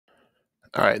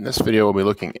All right, in this video, we'll be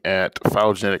looking at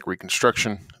phylogenetic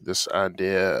reconstruction, this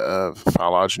idea of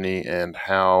phylogeny and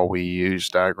how we use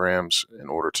diagrams in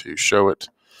order to show it.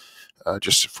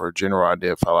 Just for a general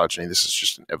idea of phylogeny, this is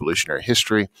just an evolutionary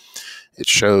history. It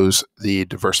shows the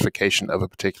diversification of a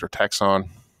particular taxon.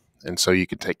 And so you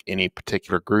could take any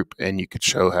particular group and you could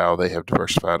show how they have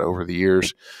diversified over the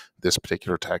years. This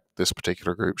particular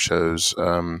group shows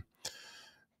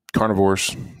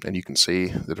carnivores, and you can see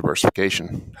the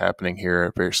diversification happening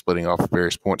here, splitting off at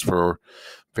various points for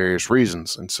various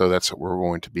reasons. And so that's what we're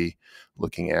going to be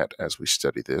looking at as we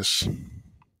study this.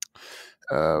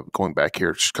 Going back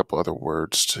here, just a couple other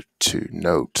words to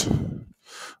note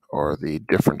are the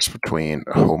difference between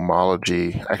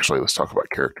homology. Actually, let's talk about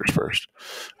characters first.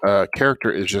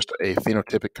 Character is just a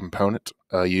phenotypic component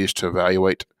used to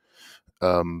evaluate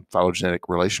phylogenetic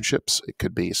relationships. It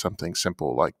could be something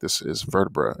simple like this is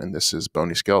vertebra, and this is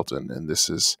bony skeleton, and this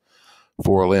is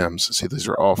four limbs. See, these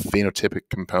are all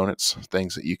phenotypic components,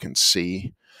 things that you can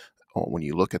see when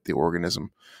you look at the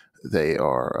organism. They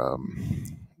are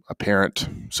apparent,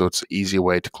 so it's an easy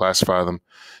way to classify them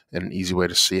and an easy way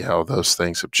to see how those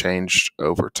things have changed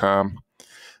over time.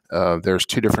 There's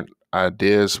two different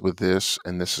ideas with this,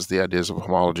 and this is the ideas of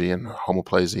homology and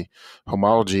homoplasy.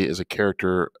 Homology is a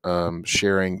character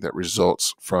sharing that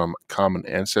results from common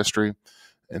ancestry,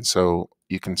 and so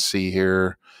you can see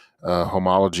here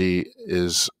homology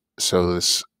is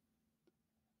if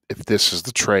this is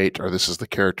the trait or this is the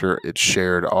character, it's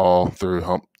shared all through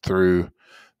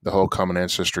the whole common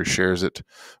ancestry shares it,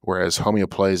 whereas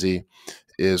homeoplasy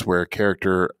is where a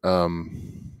character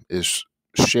is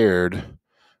shared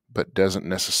but doesn't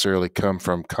necessarily come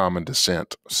from common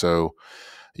descent. So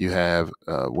you have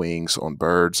wings on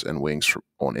birds and wings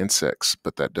on insects,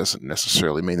 but that doesn't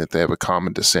necessarily mean that they have a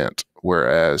common descent.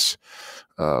 Whereas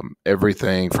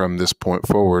everything from this point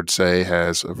forward, say,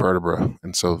 has a vertebra,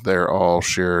 and so they're all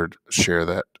share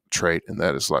that trait, and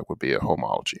that is would be a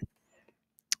homology.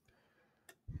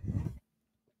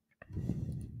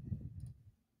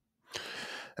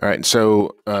 All right, and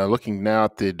so looking now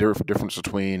at the difference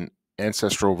between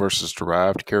ancestral versus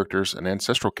derived characters. An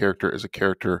ancestral character is a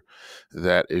character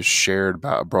that is shared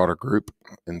by a broader group,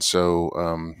 and so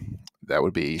that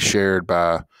would be shared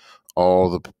by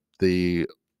all the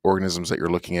organisms that you're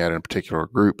looking at in a particular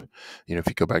group. If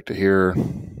you go back to here,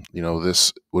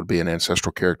 this would be an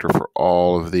ancestral character for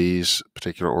all of these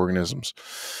particular organisms,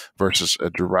 versus a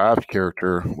derived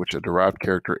character, which a derived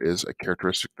character is a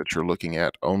characteristic that you're looking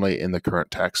at only in the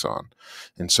current taxon.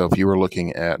 And so if you were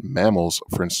looking at mammals,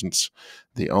 for instance,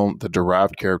 the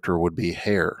derived character would be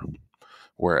hair,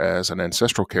 whereas an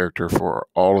ancestral character for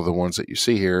all of the ones that you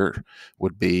see here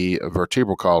would be a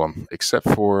vertebral column, except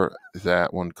for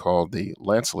that one called the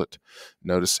lancelet.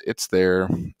 Notice it's there,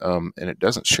 and it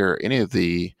doesn't share any of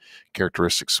the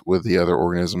characteristics with the other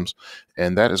organisms,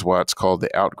 and that is why it's called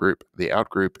the outgroup. The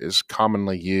outgroup is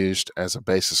commonly used as a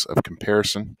basis of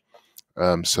comparison,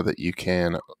 so that you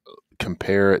can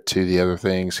compare it to the other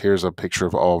things. Here's a picture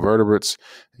of all vertebrates,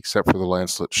 except for the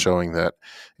lancelet, showing that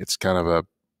it's kind of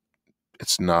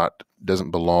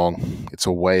doesn't belong. It's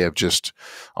a way of just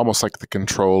almost like the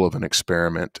control of an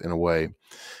experiment in a way.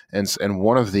 And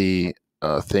one of the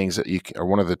things that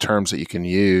one of the terms that you can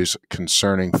use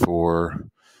concerning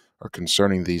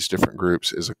these different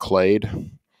groups is a clade.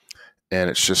 And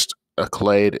it's just a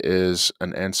clade is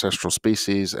an ancestral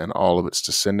species and all of its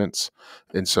descendants.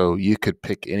 And so you could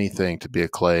pick anything to be a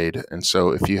clade. And so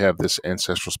if you have this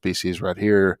ancestral species right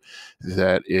here,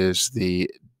 that is the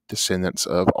descendants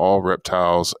of all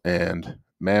reptiles and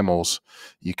mammals,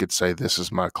 you could say this is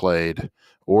my clade.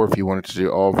 Or if you wanted to do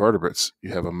all vertebrates,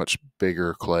 you have a much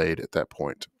bigger clade at that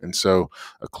point. And so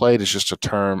a clade is just a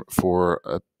term for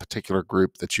a particular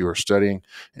group that you are studying,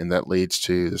 and that leads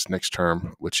to this next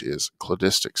term, which is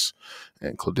cladistics.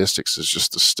 And cladistics is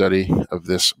just the study of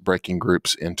this, breaking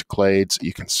groups into clades.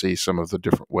 You can see some of the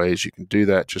different ways you can do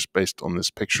that just based on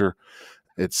this picture.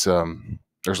 It's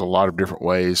there's a lot of different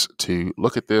ways to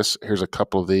look at this. Here's a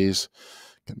couple of these.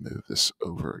 I can move this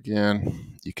over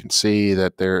again. You can see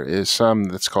that there is some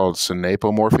that's called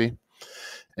Synapomorphy.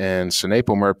 And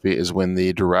Synapomorphy is when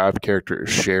the derived character is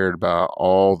shared by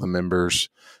all the members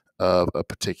of a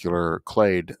particular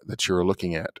clade that you're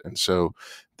looking at. And so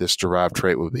this derived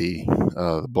trait would be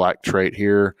the black trait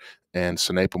here, and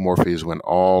synapomorphy is when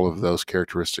all of those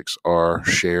characteristics are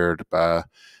shared by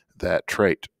that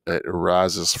trait. It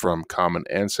arises from common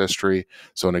ancestry.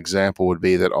 So an example would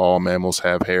be that all mammals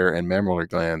have hair and mammillary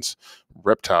glands.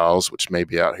 Reptiles, which may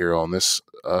be out here on this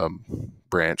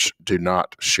branch, do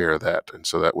not share that, and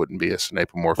so that wouldn't be a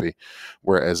synapomorphy.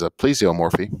 Whereas a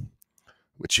plesiomorphy,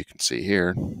 which you can see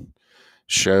here,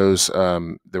 shows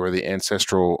where the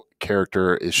ancestral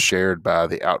character is shared by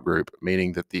the outgroup,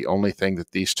 meaning that the only thing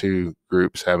that these two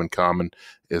groups have in common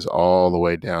is all the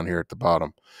way down here at the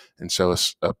bottom. And so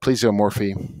a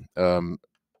plesiomorphy,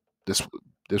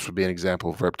 this would be an example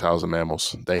of reptiles and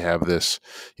mammals. They have this,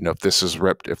 if this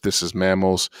is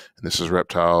mammals and this is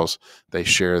reptiles, they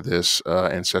share this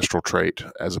ancestral trait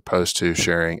as opposed to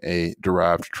sharing a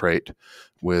derived trait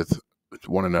with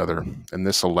one another. And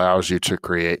this allows you to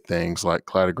create things like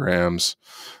cladograms,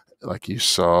 like you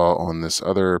saw on this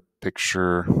other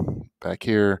picture back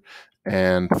here,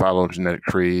 and phylogenetic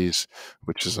trees,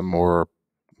 which is a more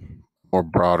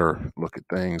broader look at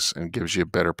things and gives you a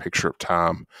better picture of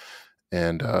time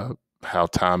and how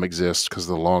time exists, because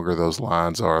the longer those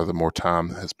lines are, the more time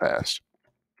has passed.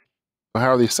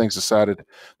 How are these things decided?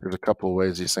 There's a couple of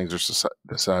ways these things are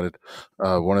decided.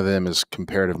 One of them is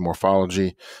comparative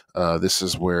morphology. This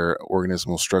is where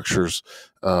organismal structures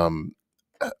have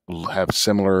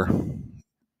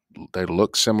they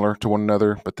look similar to one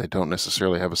another, but they don't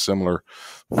necessarily have a similar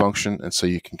function. And so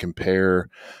you can compare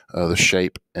the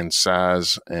shape and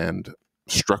size and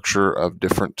structure of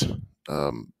different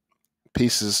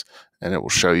pieces, and it will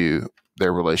show you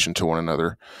their relation to one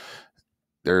another.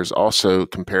 There's also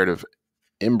comparative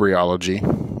embryology,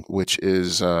 which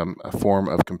is a form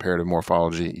of comparative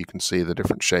morphology. You can see the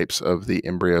different shapes of the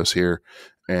embryos here,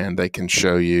 and they can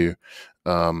show you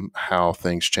how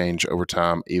things change over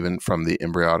time, even from the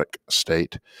embryonic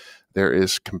state. There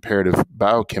is comparative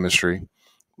biochemistry,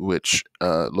 which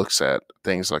looks at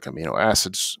things like amino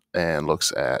acids and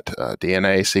looks at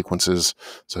DNA sequences.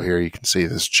 So here you can see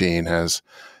this gene has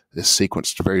this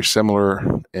sequence very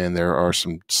similar, and there are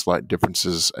some slight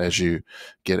differences as you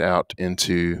get out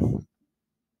into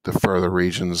the further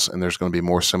regions, and there's going to be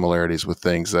more similarities with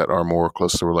things that are more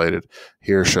closely related.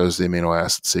 Here shows the amino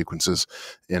acid sequences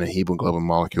in a hemoglobin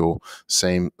molecule,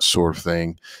 same sort of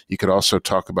thing. You could also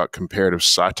talk about comparative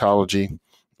cytology,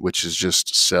 which is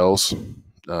just cells.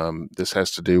 This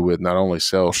has to do with not only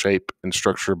cell shape and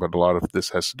structure, but a lot of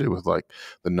this has to do with like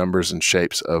the numbers and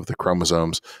shapes of the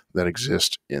chromosomes that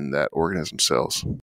exist in that organism cells.